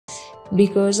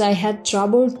because I had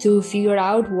trouble to figure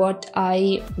out what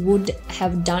I would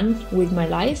have done with my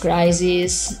life.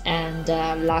 Crisis and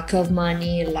lack of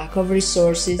money, lack of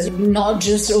resources. Not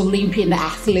just Olympian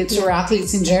athletes or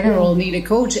athletes in general need a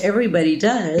coach. Everybody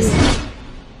does.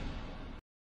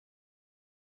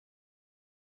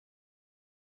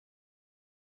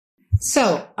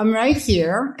 So I'm right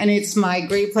here, and it's my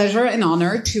great pleasure and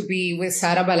honor to be with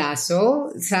Sara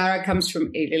Ballasso. Sara comes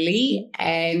from Italy,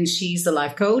 and she's a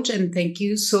life coach. And thank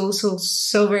you so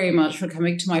very much for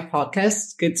coming to my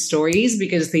podcast, Good Stories,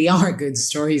 because they are good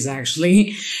stories,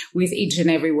 actually, with each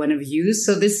and every one of you.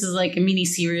 So this is like a mini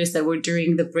series that we're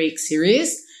doing, the break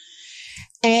series.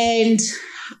 And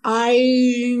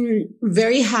I'm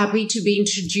very happy to be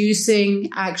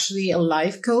introducing actually a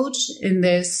life coach in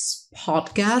this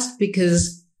podcast,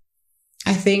 because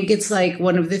I think it's like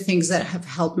one of the things that have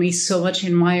helped me so much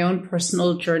in my own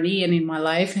personal journey and in my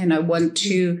life. And I want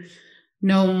to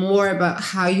know more about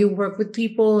how you work with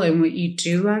people and what you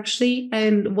do actually,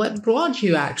 and what brought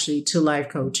you actually to life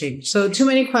coaching. So too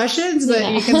many questions, but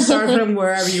you can start from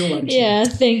wherever you want to. Yeah,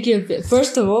 thank you.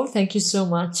 First of all, thank you so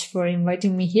much for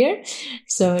inviting me here.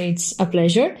 So it's a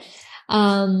pleasure.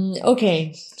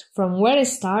 Okay, from where I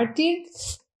started,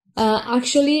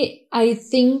 actually, I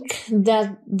think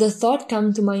that the thought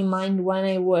came to my mind when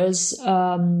I was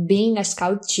being a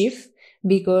scout chief,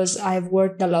 because I've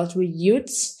worked a lot with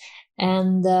youths,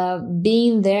 and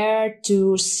being there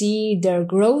to see their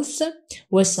growth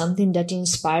was something that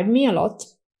inspired me a lot.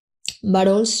 But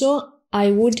also,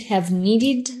 I would have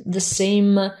needed the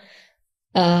same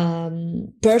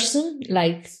person,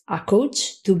 like a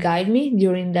coach, to guide me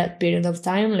during that period of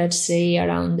time, let's say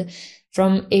around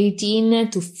from 18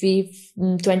 to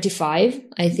 25,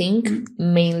 I think,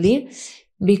 mainly,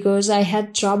 because I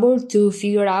had trouble to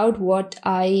figure out what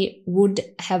I would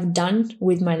have done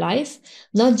with my life,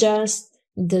 not just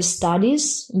the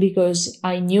studies, because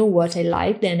I knew what I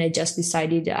liked and I just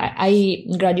decided. I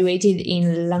graduated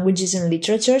in languages and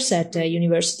literatures at a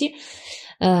university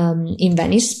in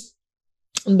Venice.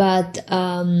 But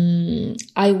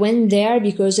I went there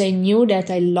because I knew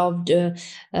that I loved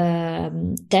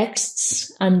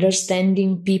texts,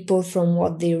 understanding people from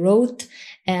what they wrote,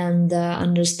 and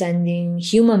understanding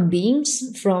human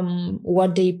beings from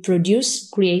what they produce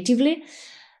creatively.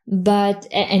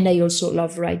 And I also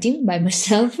love writing by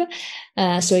myself.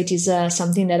 So it is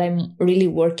something that I'm really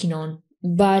working on.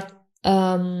 But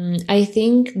I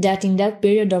think that in that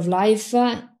period of life,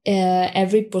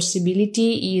 every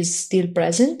possibility is still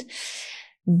present,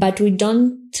 but we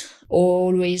don't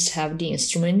always have the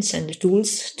instruments and the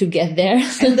tools to get there.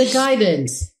 And the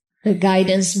guidance. The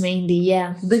guidance mainly,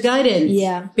 yeah. The guidance.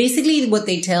 Yeah. Basically, what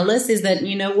they tell us is that,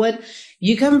 you know what,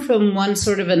 you come from one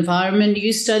sort of environment,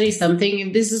 you study something,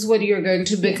 and this is what you're going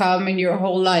to become in your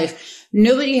whole life.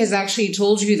 Nobody has actually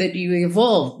told you that you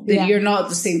evolve, that you're not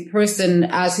the same person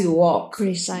as you walk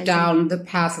down the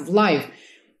path of life.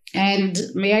 And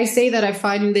may I say that I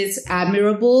find this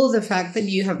admirable, the fact that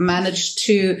you have managed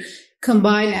to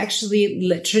combine actually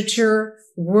literature,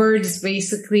 words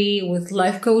basically, with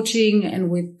life coaching and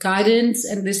with guidance.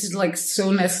 And this is like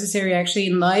so necessary actually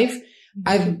in life.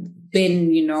 I've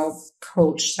been,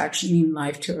 coached actually in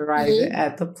life to arrive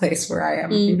at the place where I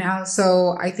am now.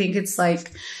 So I think it's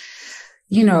like,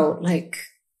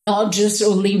 not just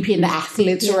Olympian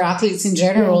athletes or athletes in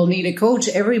general need a coach.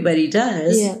 Everybody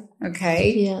does. Yeah.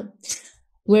 Okay. Yeah.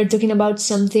 We're talking about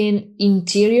something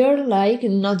interior, like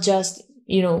not just,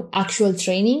 actual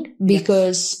training,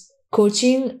 because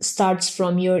coaching starts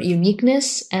from your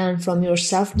uniqueness and from your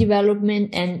self-development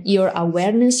and your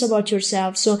awareness about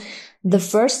yourself. So the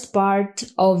first part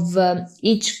of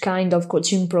each kind of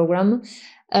coaching program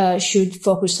should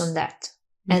focus on that.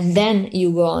 And then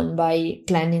you go on by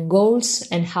planning goals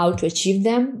and how to achieve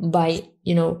them by,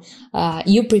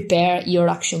 you prepare your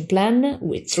action plan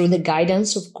through the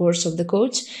guidance, of course, of the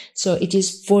coach. So it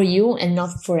is for you and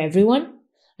not for everyone.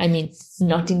 I mean,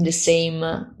 not in the same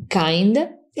kind.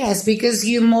 Yes, because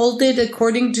you mold it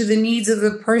according to the needs of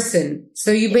the person.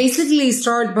 So you basically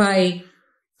start by,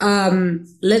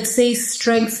 let's say,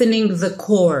 strengthening the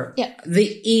core,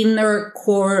 the inner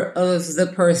core of the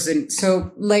person.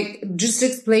 So just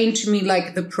explain to me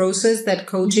the process that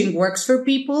coaching works for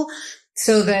people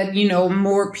so that,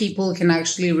 more people can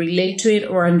actually relate to it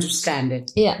or understand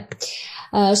it. Yeah.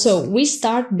 So we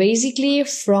start basically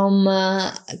from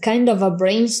kind of a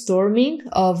brainstorming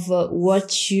of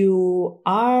what you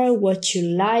are, what you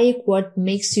like, what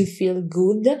makes you feel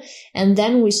good. And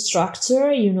then we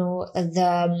structure,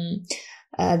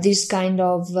 this kind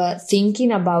of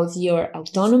thinking about your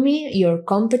autonomy, your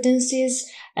competencies,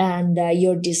 and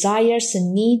your desires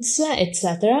and needs,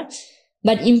 etc.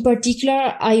 But in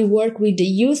particular, I work with the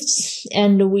youths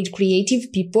and with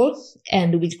creative people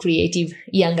and with creative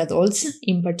young adults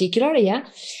in particular, yeah.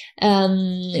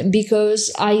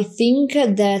 Because I think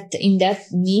that in that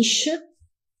niche,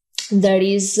 there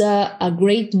is a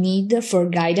great need for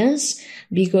guidance,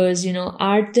 because,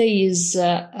 art is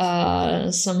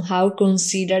somehow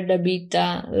considered a bit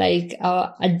like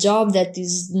a job that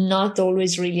is not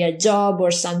always really a job,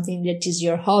 or something that is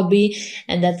your hobby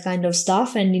and that kind of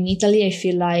stuff. And in Italy, I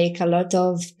feel like a lot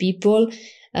of people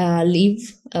live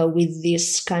with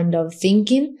this kind of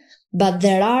thinking, but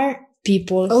there are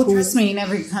people trust me, in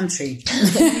every country.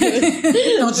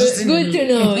 Not just in good to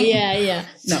know. Yeah.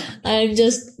 No. I'm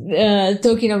just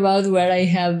talking about where I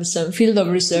have some field of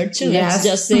research. Let's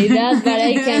just say that, but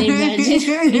I can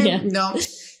imagine. Yeah. No.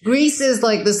 Greece is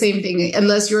like the same thing,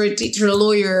 unless you're a teacher, a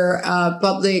lawyer,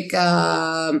 public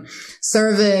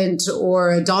servant,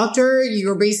 or a doctor.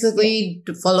 You're basically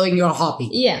following your hobby.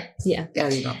 Yeah.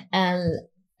 There you go. And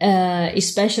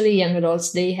especially young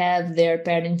adults, they have their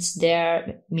parents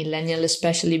there, millennial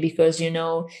especially, because,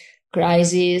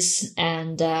 crisis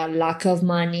and lack of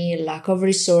money, lack of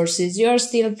resources. You're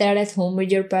still there at home with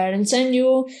your parents, and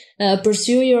you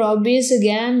pursue your hobbies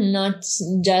again, not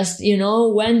just,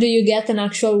 when do you get an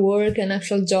actual work, an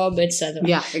actual job, etc.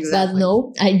 Yeah, exactly. But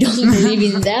no, I don't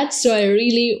believe in that. So I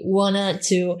really wanted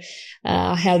to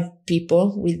help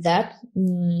people with that,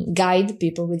 guide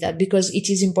people with that, because it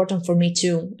is important for me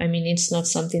too. I mean, it's not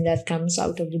something that comes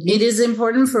out of the blue. It is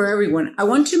important for everyone. I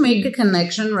want to make a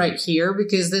connection right here,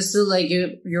 because this is like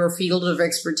your field of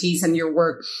expertise and your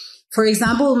work. For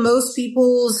example, most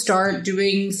people start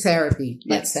doing therapy,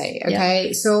 let's say. Okay.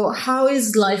 Yeah. So how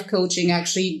is life coaching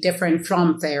actually different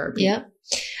from therapy? Yeah.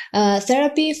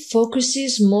 Therapy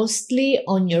focuses mostly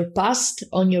on your past,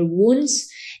 on your wounds,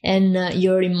 and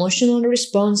your emotional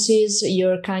responses,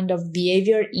 your kind of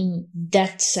behavior in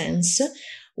that sense,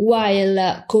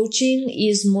 while coaching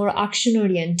is more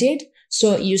action-oriented.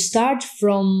 So you start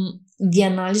from the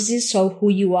analysis of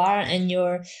who you are and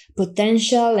your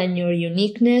potential and your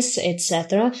uniqueness,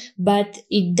 etc. But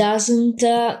it doesn't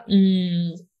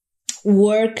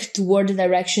work toward the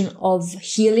direction of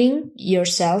healing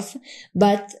yourself,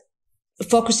 but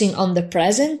focusing on the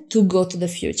present to go to the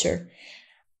future.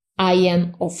 I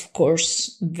am, of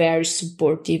course, very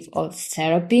supportive of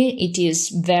therapy. It is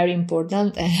very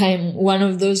important. I'm one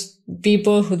of those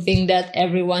people who think that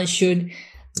everyone should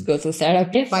go to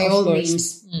therapy. By all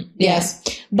means. Yes.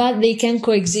 But they can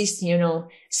coexist,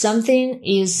 Something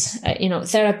is,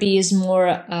 therapy is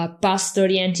more past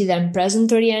oriented and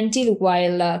present oriented,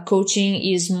 while coaching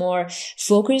is more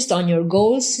focused on your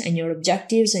goals and your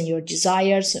objectives and your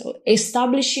desires,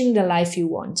 establishing the life you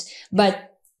want. But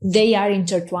they are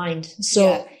intertwined.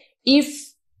 So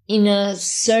if in a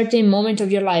certain moment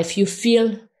of your life you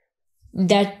feel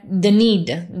that the need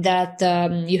that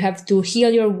you have to heal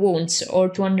your wounds or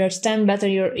to understand better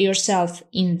yourself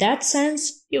in that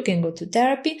sense, you can go to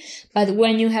therapy. But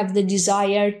when you have the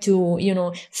desire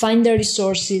to, find the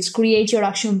resources, create your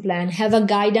action plan, have a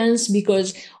guidance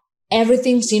because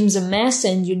everything seems a mess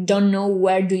and you don't know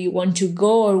where do you want to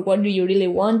go or what do you really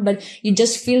want, but you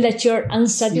just feel that you're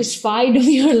unsatisfied with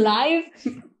your life,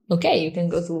 okay, you can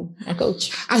go to a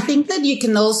coach. I think that you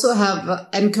can also have,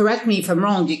 and correct me if I'm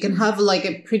wrong, you can have like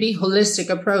a pretty holistic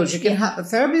approach. You can have a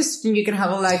therapist and you can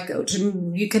have a life coach,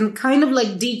 and you can kind of like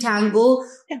detangle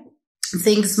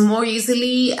things more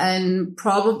easily and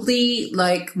probably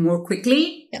like more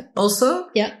quickly also,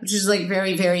 which is like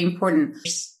very, very important.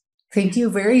 Thank you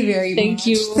very, very much. Thank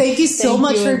you. Thank you so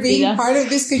much for being part of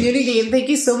this community, and thank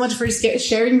you so much for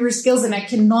sharing your skills. And I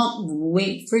cannot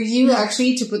wait for you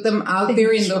actually to put them out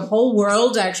there in the whole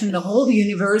world, actually in the whole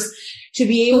universe, to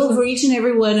be able for each and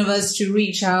every one of us to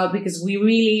reach out, because we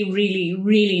really, really,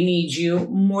 really need you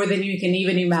more than you can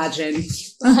even imagine.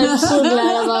 I'm so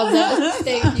glad about that.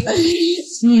 Thank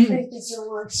you. Thank you so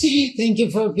much. Thank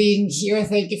you for being here.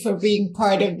 Thank you for being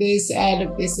part of this and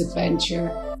of this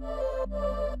adventure.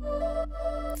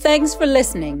 Thanks for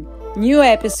listening. New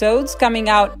episodes coming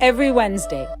out every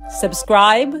Wednesday.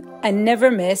 Subscribe and never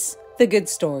miss the good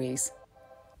stories.